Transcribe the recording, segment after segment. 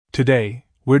Today,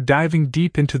 we're diving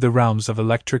deep into the realms of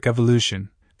electric evolution,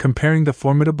 comparing the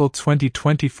formidable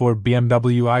 2024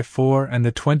 BMW i4 and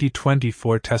the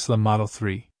 2024 Tesla Model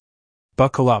 3.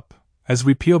 Buckle up as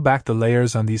we peel back the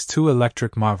layers on these two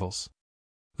electric marvels.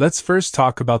 Let's first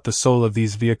talk about the soul of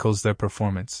these vehicles, their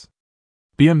performance.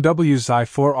 BMW's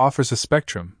i4 offers a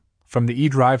spectrum, from the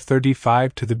eDrive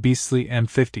 35 to the beastly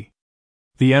M50.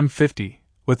 The M50,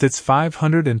 with its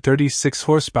 536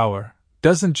 horsepower,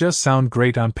 doesn't just sound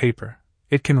great on paper,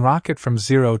 it can rocket from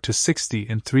 0 to 60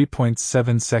 in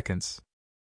 3.7 seconds.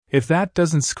 If that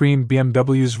doesn't scream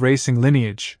BMW's racing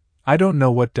lineage, I don't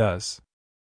know what does.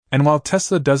 And while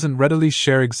Tesla doesn't readily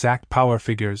share exact power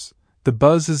figures, the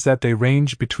buzz is that they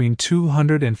range between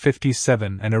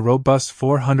 257 and a robust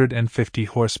 450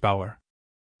 horsepower.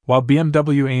 While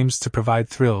BMW aims to provide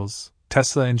thrills,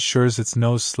 Tesla ensures it's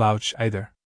no slouch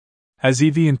either. As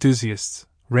EV enthusiasts,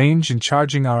 range and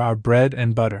charging are our bread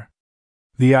and butter.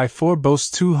 The i4 boasts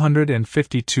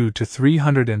 252 to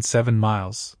 307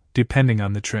 miles, depending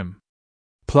on the trim.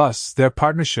 Plus, their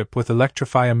partnership with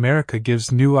Electrify America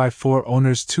gives new i4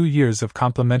 owners 2 years of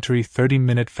complimentary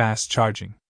 30-minute fast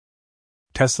charging.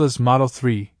 Tesla's Model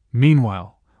 3,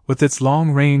 meanwhile, with its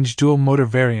long-range dual-motor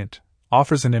variant,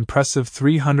 offers an impressive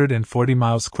 340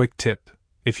 miles quick tip.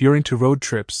 If you're into road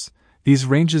trips, these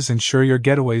ranges ensure your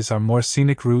getaways are more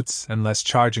scenic routes and less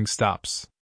charging stops.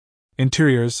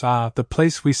 Interiors, the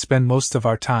place we spend most of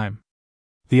our time.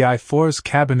 The i4's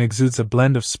cabin exudes a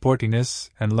blend of sportiness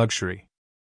and luxury.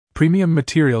 Premium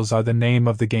materials are the name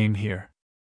of the game here.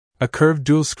 A curved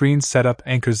dual-screen setup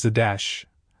anchors the dash,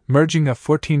 merging a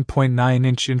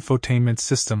 14.9-inch infotainment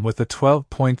system with a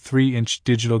 12.3-inch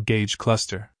digital gauge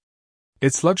cluster.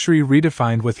 Its luxury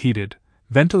redefined with heated,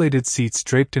 ventilated seats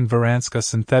draped in Varanska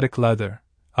synthetic leather,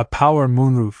 a power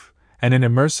moonroof, and an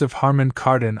immersive Harman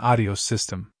Kardon audio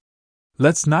system.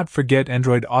 Let's not forget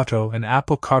Android Auto and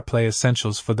Apple CarPlay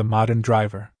essentials for the modern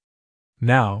driver.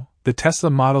 Now, the Tesla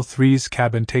Model 3's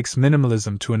cabin takes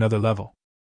minimalism to another level.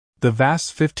 The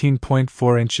vast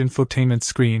 15.4-inch infotainment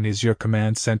screen is your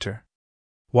command center.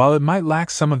 While it might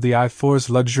lack some of the i4's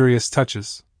luxurious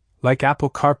touches, like Apple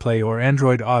CarPlay or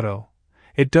Android Auto,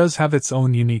 it does have its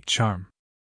own unique charm.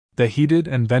 The heated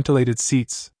and ventilated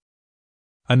seats.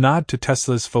 A nod to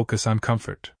Tesla's focus on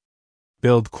comfort.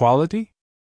 Build quality?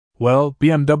 Well,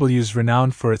 BMW's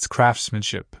renowned for its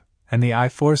craftsmanship, and the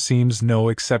i4 seems no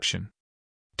exception.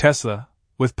 Tesla,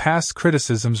 with past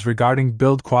criticisms regarding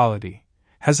build quality,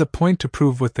 has a point to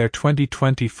prove with their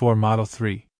 2024 Model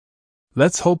 3.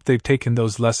 Let's hope they've taken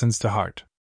those lessons to heart.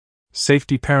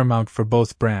 Safety paramount for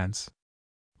both brands.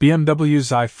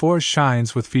 BMW's i4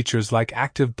 shines with features like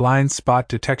active blind spot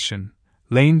detection,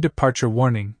 lane departure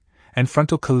warning, and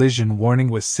frontal collision warning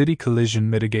with city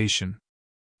collision mitigation.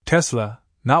 Tesla,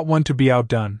 not one to be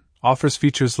outdone, offers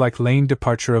features like lane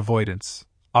departure avoidance,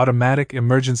 automatic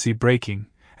emergency braking,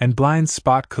 and blind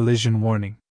spot collision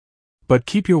warning. But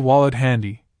keep your wallet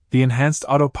handy, the enhanced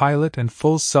autopilot and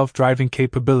full self-driving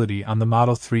capability on the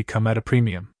Model 3 come at a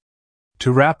premium.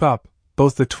 To wrap up,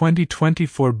 both the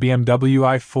 2024 BMW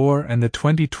i4 and the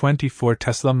 2024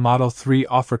 Tesla Model 3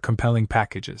 offer compelling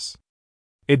packages.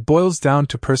 It boils down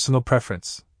to personal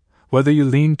preference, whether you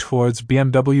lean towards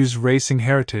BMW's racing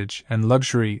heritage and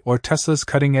luxury or Tesla's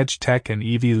cutting-edge tech and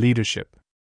EV leadership.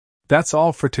 That's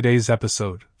all for today's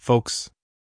episode, folks.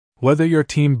 Whether you're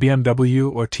Team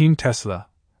BMW or Team Tesla,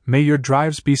 may your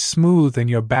drives be smooth and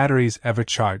your batteries ever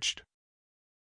charged.